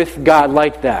barter with God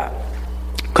like that.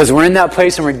 Because we're in that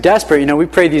place and we're desperate. We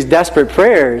pray these desperate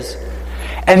prayers.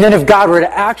 And then if God were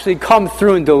to actually come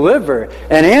through and deliver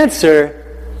and answer,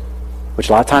 which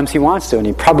a lot of times He wants to, and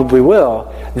He probably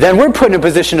will, then we're put in a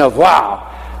position of, wow,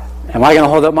 am I going to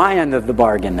hold up my end of the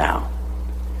bargain now?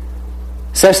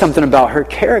 Says something about her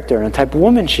character and the type of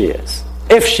woman she is,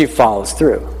 if she follows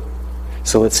through.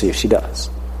 So let's see if she does.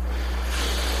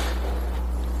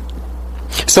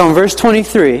 So in verse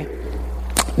 23,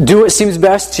 do what seems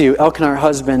best to you, Elkanah, her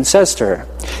husband, says to her.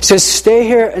 He says, stay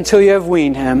here until you have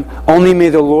weaned him, only may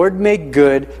the Lord make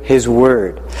good His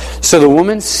word. So the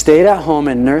woman stayed at home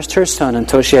and nursed her son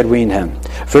until she had weaned him.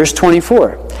 Verse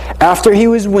 24, after he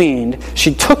was weaned,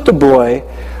 she took the boy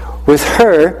with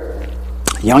her,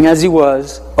 young as he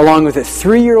was, along with a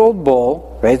 3-year-old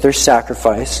bull, right, their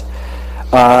sacrifice,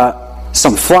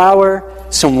 some flour,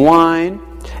 some wine,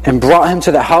 and brought him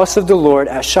to the house of the Lord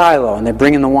at Shiloh. And they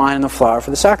bring in the wine and the flour for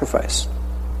the sacrifice.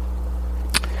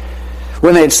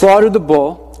 When they had slaughtered the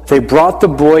bull, they brought the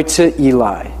boy to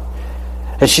Eli.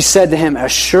 And she said to him,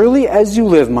 as surely as you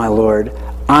live, my Lord,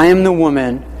 I am the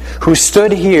woman who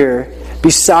stood here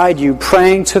beside you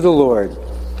praying to the Lord.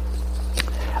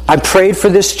 I prayed for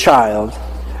this child,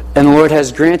 and the Lord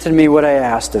has granted me what I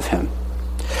asked of Him.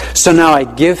 So now I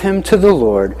give him to the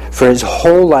Lord. For his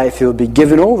whole life he will be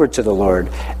given over to the Lord.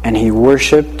 And he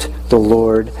worshipped the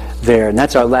Lord there. And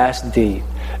that's our last D.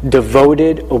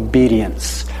 Devoted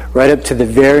obedience. Right up to the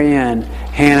very end,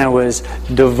 Hannah was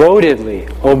devotedly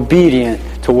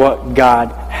obedient to what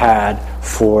God had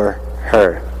for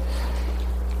her.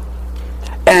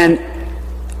 And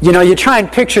you try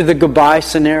and picture the goodbye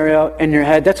scenario in your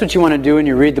head. That's what you want to do when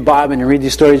you read the Bible and you read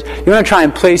these stories. You want to try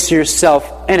and place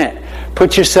yourself in it.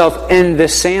 Put yourself in the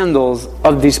sandals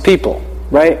of these people,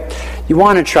 right? You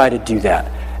want to try to do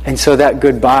that. And so that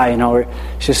goodbye, where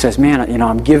she just says, man,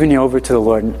 I'm giving you over to the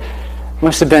Lord. And it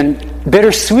must have been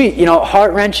bittersweet,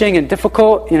 heart-wrenching and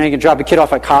difficult. You can drop a kid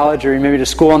off at college or maybe to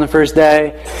school on the first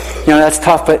day. That's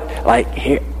tough, but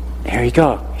here you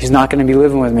go. He's not going to be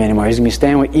living with me anymore. He's going to be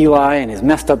staying with Eli and his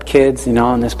messed up kids,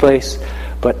 in this place.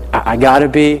 But I got to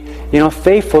be,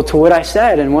 faithful to what I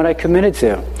said and what I committed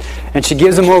to. And she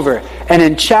gives him over. And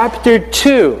in chapter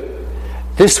 2,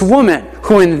 this woman,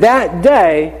 who in that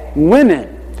day,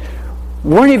 women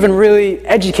weren't even really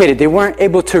educated. They weren't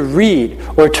able to read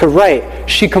or to write.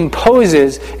 She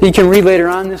composes, you can read later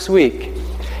on this week,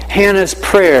 Hannah's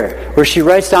prayer, where she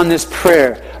writes down this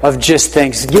prayer of just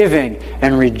thanksgiving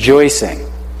and rejoicing.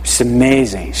 It's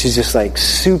amazing. She's just like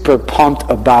super pumped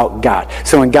about God.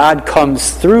 So when God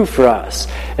comes through for us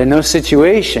in those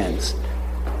situations,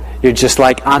 you're just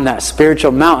like on that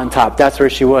spiritual mountaintop. That's where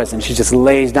she was. And she just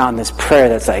lays down this prayer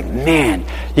that's like, man,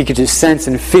 you could just sense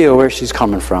and feel where she's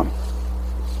coming from.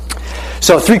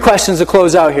 So 3 questions to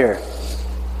close out here.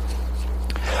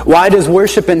 Why does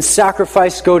worship and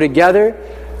sacrifice go together?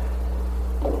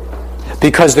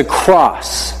 Because the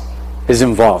cross is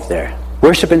involved there.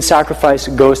 Worship and sacrifice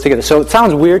goes together. So it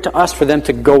sounds weird to us for them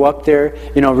to go up there,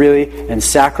 really, and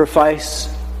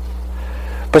sacrifice.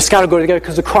 But it's got to go together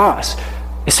because of the cross.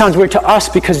 It sounds weird to us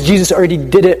because Jesus already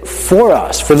did it for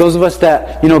us. For those of us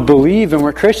that, believe and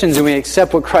we're Christians and we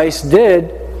accept what Christ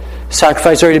did,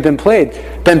 sacrifice already been paid.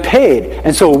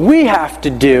 And so what we have to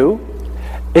do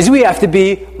is we have to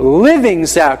be living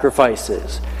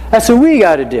sacrifices. That's what we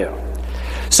got to do.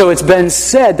 So it's been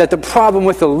said that the problem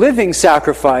with a living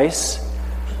sacrifice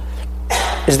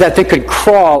is that they could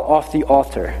crawl off the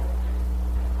altar.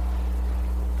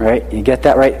 Right? You get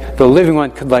that, right? The living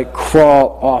one could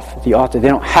crawl off the altar. They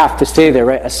don't have to stay there,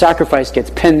 right? A sacrifice gets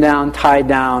pinned down, tied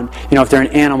down, if they're an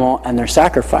animal and they're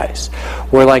sacrificed.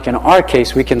 Where in our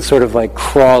case, we can sort of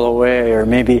crawl away or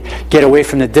maybe get away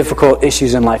from the difficult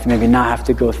issues in life and maybe not have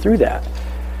to go through that.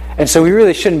 And so we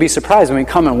really shouldn't be surprised when we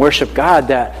come and worship God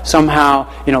that somehow,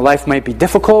 life might be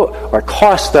difficult or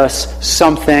cost us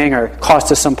something or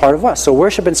cost us some part of us. So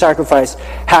worship and sacrifice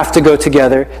have to go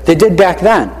together. They did back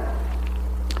then.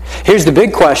 Here's the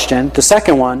big question, the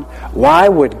second one. Why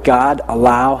would God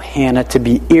allow Hannah to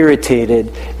be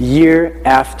irritated year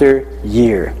after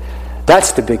year?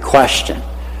 That's the big question.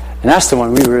 And that's the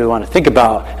one we really want to think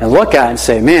about and look at and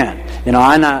say, man,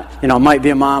 might be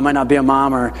a mom, might not be a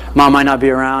mom, or mom might not be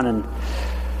around.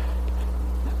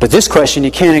 But this question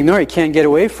you can't ignore, you can't get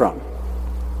away from.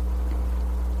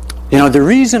 The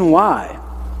reason why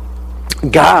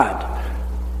God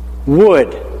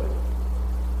would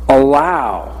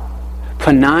allow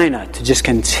Peninnah to just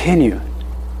continue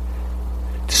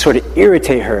to sort of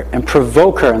irritate her and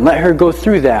provoke her and let her go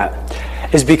through that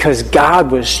is because God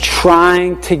was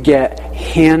trying to get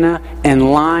Hannah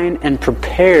in line and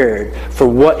prepared for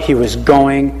what He was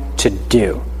going to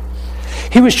do.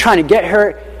 He was trying to get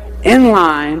her in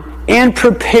line and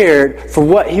prepared for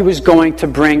what He was going to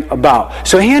bring about.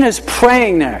 So Hannah's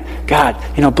praying there, God,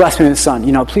 bless me with a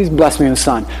son. Please bless me with a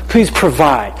son. Please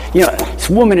provide. This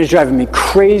woman is driving me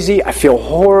crazy. I feel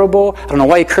horrible. I don't know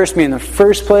why He cursed me in the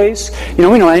first place. We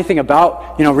know anything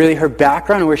about, really her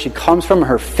background and where she comes from,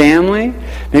 her family.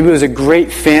 Maybe it was a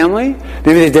great family.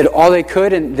 Maybe they did all they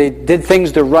could and they did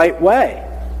things the right way.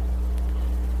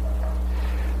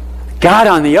 God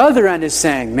on the other end is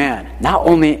saying, man, not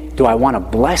only do I want to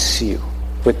bless you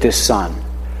with this son,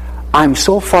 I'm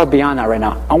so far beyond that right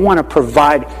now. I want to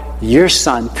provide your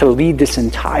son to lead this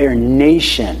entire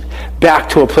nation back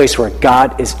to a place where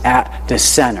God is at the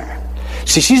center.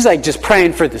 See, she's just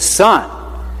praying for the son.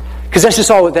 Because that's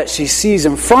just all that she sees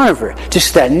in front of her.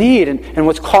 Just that need and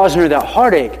what's causing her that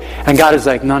heartache. And God is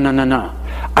like, no.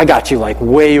 I got you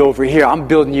way over here. I'm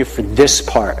building you for this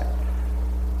part.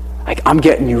 I'm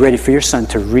getting you ready for your son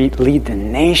to lead the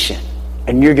nation.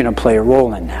 And you're going to play a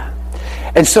role in that.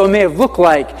 And so it may have looked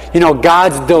like,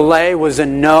 God's delay was a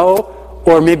no,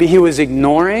 or maybe He was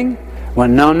ignoring. Well,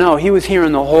 no, He was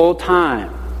hearing the whole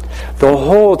time. The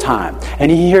whole time.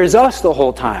 And He hears us the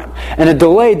whole time. And a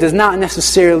delay does not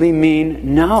necessarily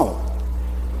mean no.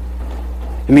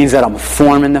 It means that I'm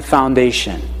forming the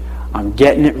foundation. I'm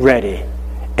getting it ready.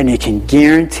 And you can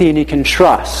guarantee and you can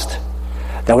trust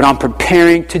that what I'm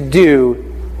preparing to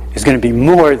do is going to be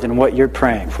more than what you're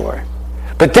praying for.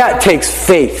 But that takes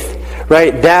faith,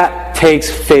 right? That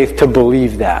takes faith to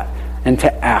believe that and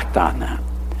to act on that.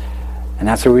 And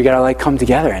that's where we got to come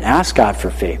together and ask God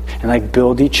for faith and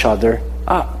build each other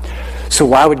up. So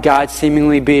why would God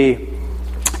seemingly be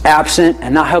absent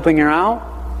and not helping her out?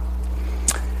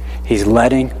 He's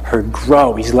letting her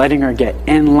grow. He's letting her get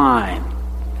in line.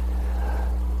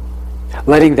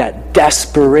 Letting that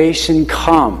desperation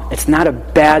come. It's not a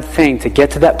bad thing to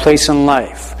get to that place in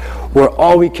life where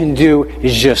all we can do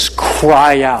is just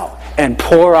cry out and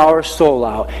pour our soul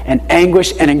out in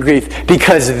anguish and in grief,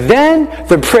 because then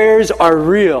the prayers are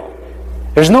real.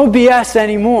 There's no BS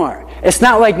anymore. It's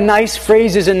not nice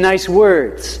phrases and nice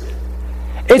words.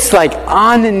 It's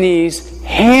on the knees,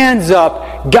 hands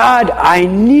up, God, I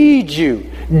need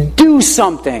you. Do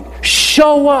something.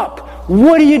 Show up.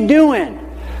 What are you doing?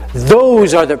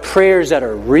 Those are the prayers that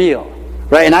are real.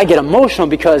 right? And I get emotional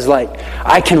because like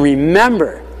I can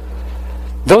remember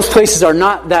those places are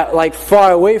not that like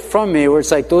far away from me where it's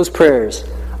like those prayers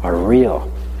are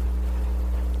real.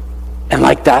 And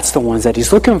like that's the ones that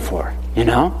he's looking for, you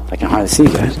know? I can hardly see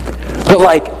you guys. But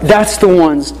like that's the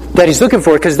ones that he's looking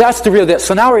for because that's the real deal.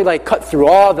 So now we like cut through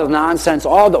all the nonsense,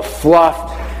 all the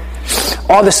fluff,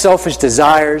 all the selfish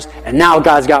desires, and now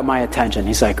God's got my attention.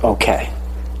 He's like, okay,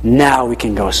 now we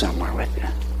can go somewhere with you.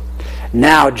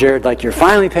 Now, Jared, like you're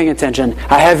finally paying attention.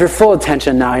 I have your full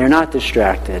attention now. You're not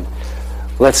distracted.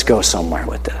 Let's go somewhere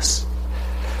with this.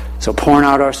 So pouring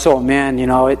out our soul, man, you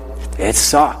know, it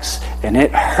sucks and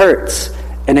it hurts.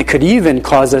 And it could even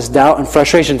cause us doubt and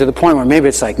frustration to the point where maybe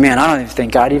it's like, man, I don't even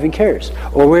think God even cares.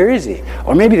 Or where is he?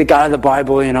 Or maybe the God of the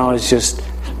Bible, you know, is just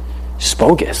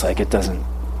bogus. Like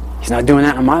he's not doing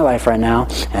that in my life right now.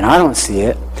 And I don't see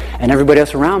it. And everybody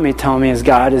else around me telling me his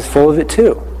God is full of it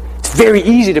too. It's very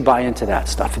easy to buy into that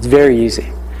stuff. It's very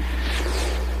easy.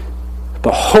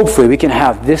 But hopefully we can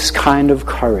have this kind of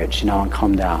courage, you know, and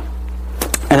come down.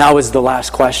 And that was the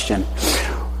last question.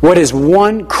 What is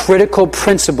one critical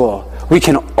principle we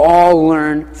can all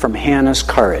learn from Hannah's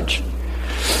courage?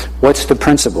 What's the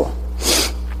principle?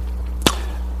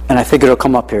 And I think it'll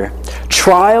come up here.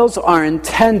 Trials are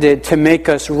intended to make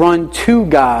us run to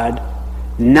God,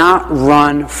 not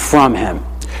run from him.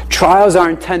 Trials are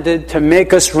intended to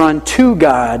make us run to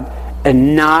God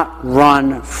and not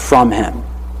run from him.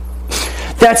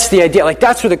 That's the idea. Like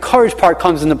that's where the courage part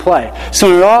comes into play. So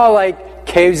when it all like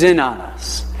caves in on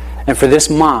us. And for this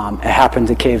mom, it happened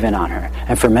to cave in on her.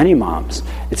 And for many moms,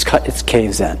 it's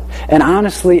caves in. And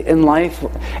honestly, in life,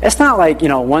 it's not like, you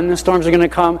know, when the storms are going to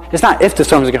come. It's not if the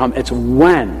storms are going to come. It's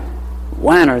when.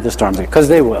 When are the storms going to come? Because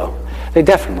they will. They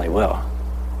definitely will.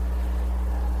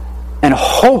 And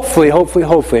hopefully,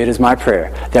 it is my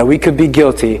prayer that we could be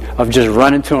guilty of just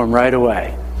running to him right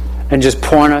away. And just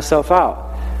pouring ourselves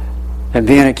out. And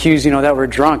being accused, you know, that we're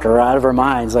drunk or out of our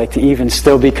minds, like to even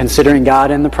still be considering God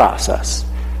in the process.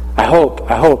 I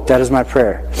hope that is my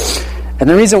prayer. And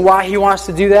the reason why he wants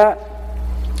to do that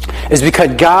is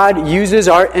because God uses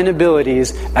our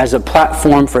inabilities as a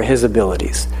platform for his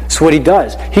abilities. That's what he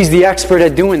does. He's the expert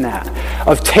at doing that.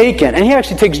 Of taking, and he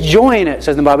actually takes joy in it,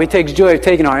 says the Bible. He takes joy of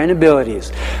taking our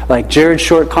inabilities. Like Jared's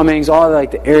shortcomings, all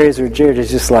like the areas where Jared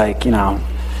is just like, you know,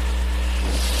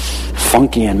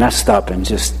 funky and messed up and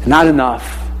just not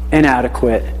enough,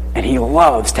 inadequate. And he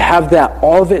loves to have that,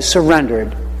 all of it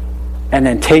surrendered, and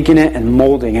then taking it and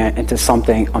molding it into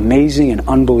something amazing and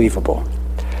unbelievable.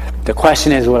 The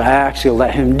question is, would I actually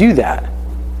let him do that?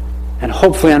 And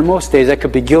hopefully on most days I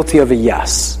could be guilty of a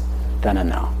yes than a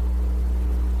no.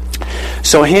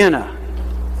 So Hannah,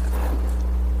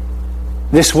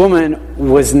 this woman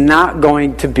was not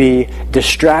going to be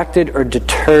distracted or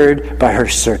deterred by her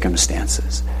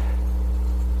circumstances.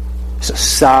 She's a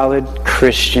solid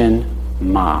Christian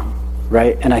mom.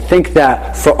 Right? And I think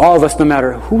that for all of us, no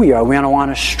matter who we are, we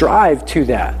want to strive to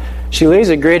that. She lays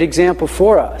a great example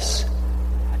for us.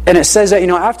 And it says that, you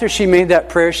know, after she made that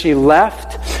prayer, she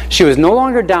left. She was no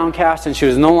longer downcast and she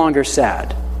was no longer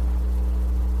sad.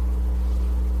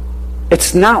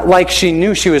 It's not like she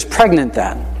knew she was pregnant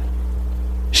then.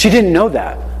 She didn't know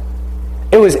that.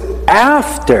 It was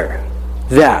after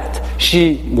that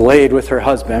she laid with her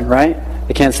husband, right?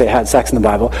 They can't say had sex in the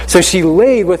Bible. So she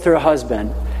laid with her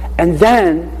husband. And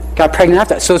then got pregnant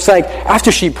after that. So it's like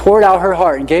after she poured out her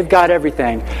heart and gave God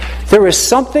everything, there was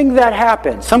something that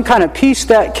happened, some kind of peace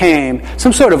that came,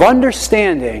 some sort of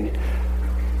understanding.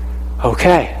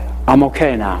 Okay, I'm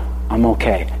okay now. I'm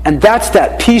okay. And that's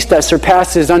that peace that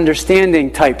surpasses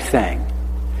understanding type thing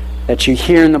that you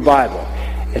hear in the Bible.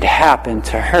 It happened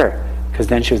to her because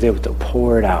then she was able to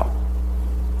pour it out.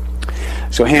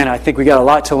 So Hannah, I think we got a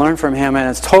lot to learn from him, and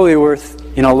it's totally worth,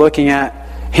 you know, looking at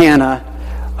Hannah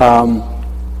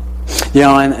you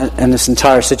know, and this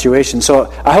entire situation.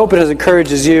 So I hope it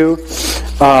encourages you.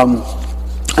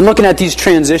 And looking at these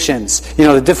transitions, you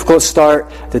know, the difficult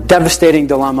start, the devastating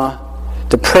dilemma,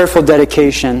 the prayerful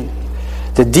dedication,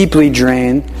 the deeply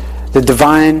drained, the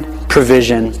divine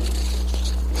provision,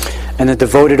 and the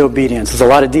devoted obedience. There's a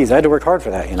lot of D's. I had to work hard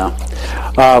for that, you know.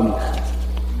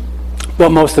 Well,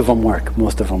 most of them work.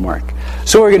 Most of them work.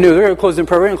 So what we're going to do, we're going to close in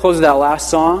prayer. We're going to close with that last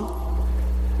song.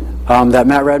 That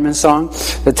Matt Redman song,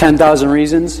 the 10,000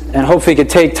 Reasons, and hopefully you could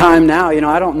take time now. You know,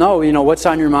 I don't know, you know, what's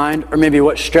on your mind, or maybe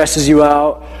what stresses you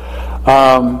out,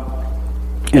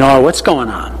 you know, or what's going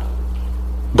on.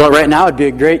 But right now, it'd be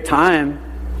a great time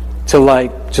to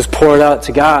like just pour it out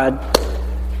to God,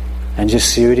 and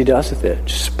just see what He does with it.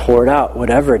 Just pour it out,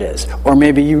 whatever it is. Or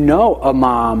maybe you know a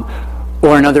mom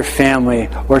or another family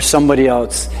or somebody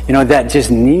else, that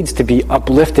just needs to be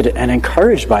uplifted and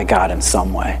encouraged by God in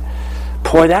some way.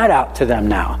 Pour that out to them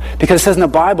now. Because it says in the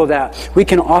Bible that we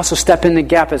can also step in the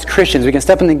gap as Christians. We can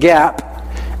step in the gap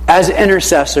as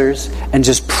intercessors and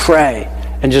just pray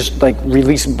and just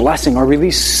release blessing or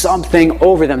release something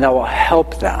over them that will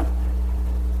help them.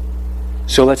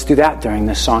 So let's do that during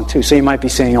this song too. So you might be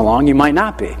singing along, you might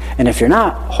not be. And if you're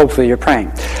not, hopefully you're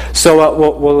praying. So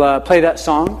we'll play that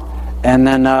song, and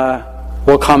then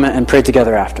we'll come and pray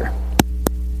together after.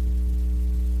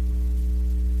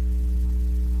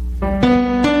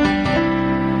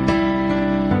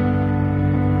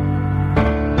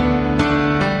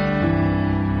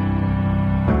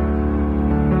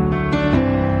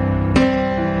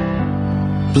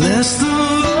 Bless the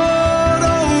Lord,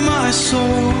 oh my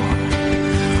soul,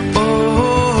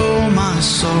 oh my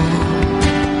soul.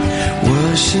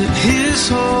 Worship His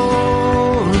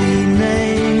holy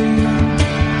name.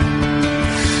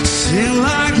 Sing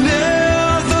like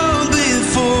never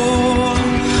before,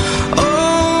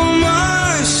 oh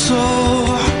my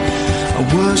soul. I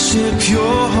worship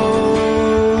Your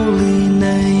holy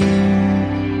name.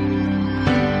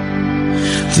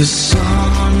 The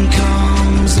sun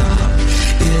comes up.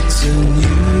 It's a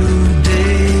new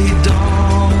day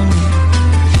dawning.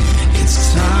 It's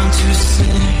time to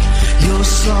sing Your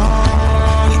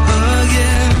song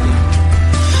again.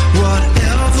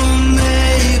 Whatever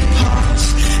may pass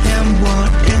and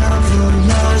whatever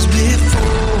lies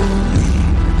before me,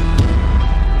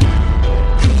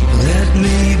 let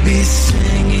me be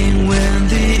singing when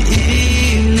the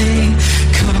evening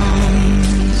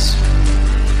comes.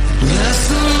 Bless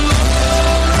the Lord.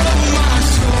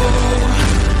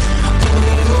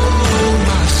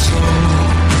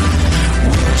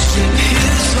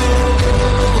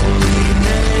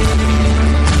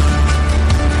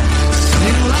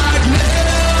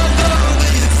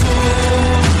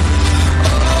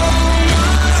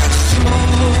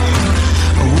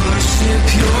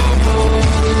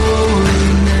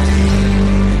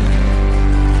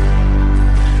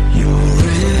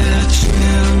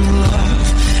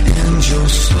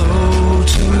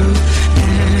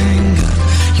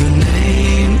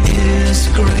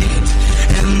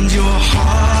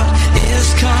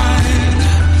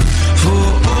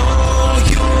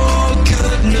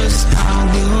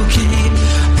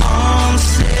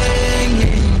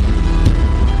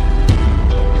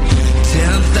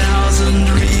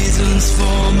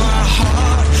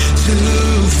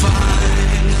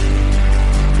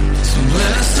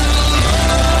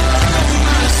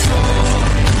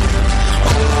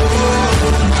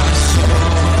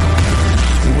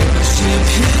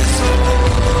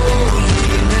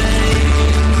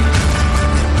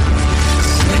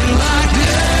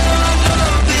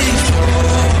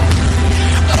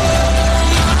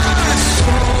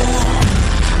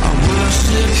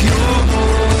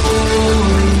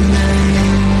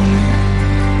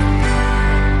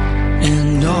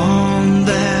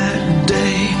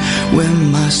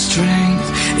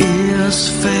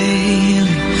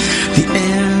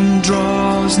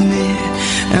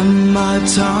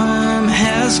 Time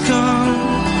has come.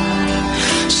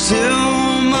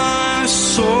 Still my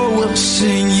soul will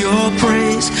sing Your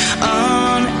praise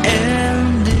unending.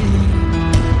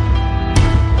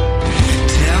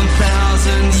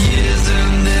 10,000 years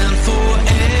and then forevermore.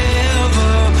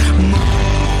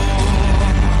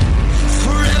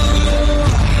 Forevermore.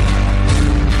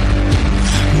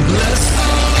 Bless the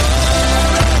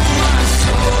Lord, oh my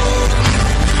soul,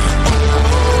 oh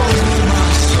my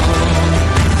soul.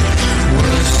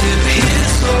 Worship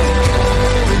His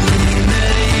holy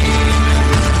name.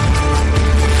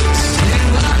 Sing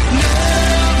like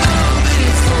never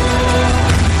before,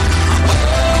 oh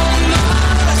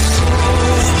my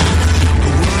soul.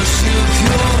 Worship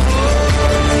Your holy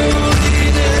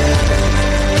name.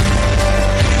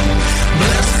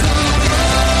 Bless the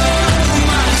Lord,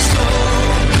 my soul,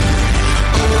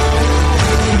 oh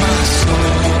my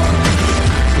soul.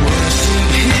 Worship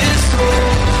His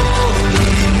holy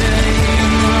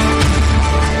name.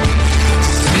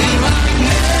 Sing like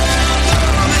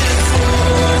never before,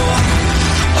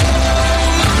 oh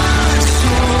my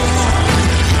soul.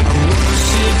 I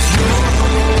worship Your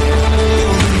holy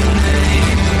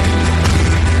name.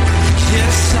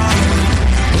 Yes, I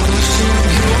worship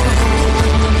Your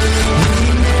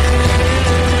holy name.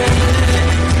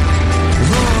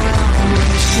 Lord, I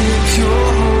worship Your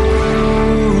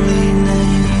holy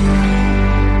name.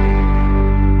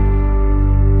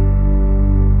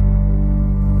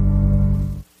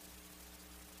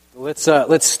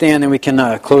 Let's stand and we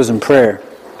can close in prayer.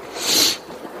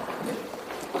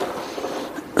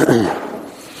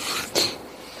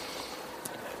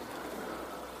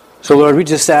 So Lord, we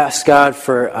just ask God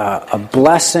for a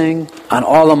blessing on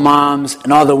all the moms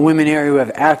and all the women here who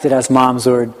have acted as moms,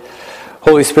 Lord.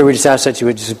 Holy Spirit, we just ask that you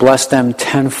would just bless them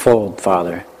tenfold,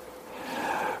 Father,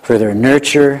 for their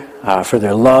nurture, for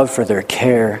their love, for their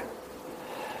care,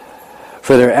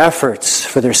 for their efforts,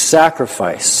 for their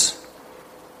sacrifice.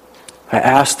 I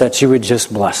ask that you would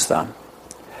just bless them.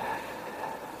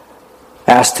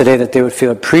 Ask today that they would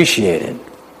feel appreciated.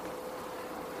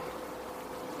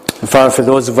 And Father, for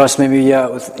those of us maybe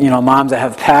with moms that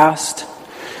have passed,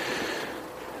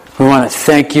 we want to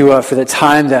thank you for the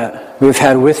time that we've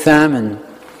had with them. And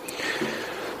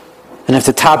if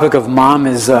the topic of mom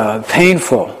is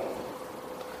painful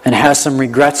and has some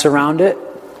regrets around it,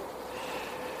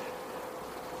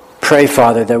 pray,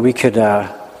 Father, that we could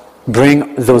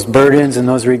bring those burdens and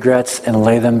those regrets and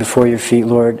lay them before your feet,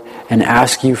 Lord, and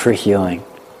ask you for healing.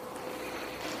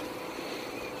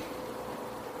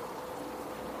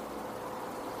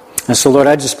 And so, Lord,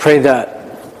 I just pray that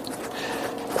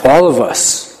all of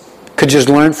us could just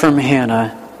learn from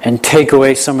Hannah and take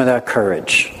away some of that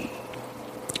courage.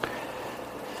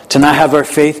 To not have our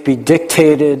faith be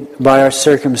dictated by our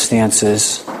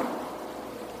circumstances,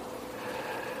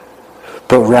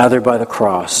 but rather by the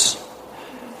cross.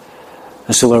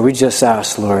 And so, Lord, we just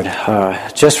ask, Lord,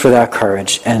 just for that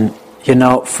courage. And,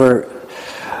 for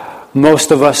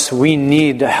most of us, we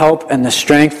need the help and the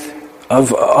strength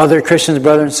of other Christians,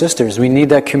 brothers and sisters. We need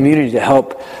that community to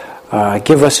help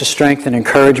give us the strength and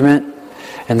encouragement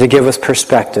and to give us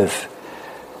perspective.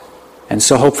 And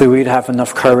so hopefully we'd have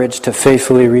enough courage to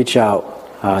faithfully reach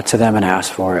out to them and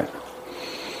ask for it.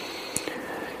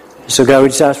 So God, we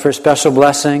just ask for a special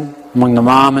blessing among the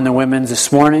mom and the women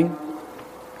this morning.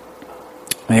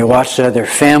 May you watch their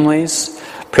families.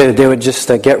 Pray that they would just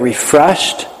get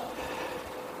refreshed,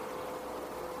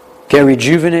 get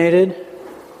rejuvenated,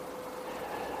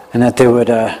 and that they would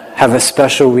have a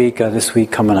special week this week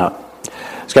coming up.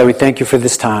 So God, we thank you for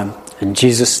this time. In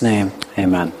Jesus' name,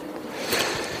 amen.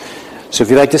 So if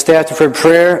you'd like to stay after for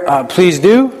prayer, please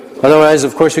do. Otherwise,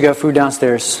 of course, we got food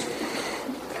downstairs.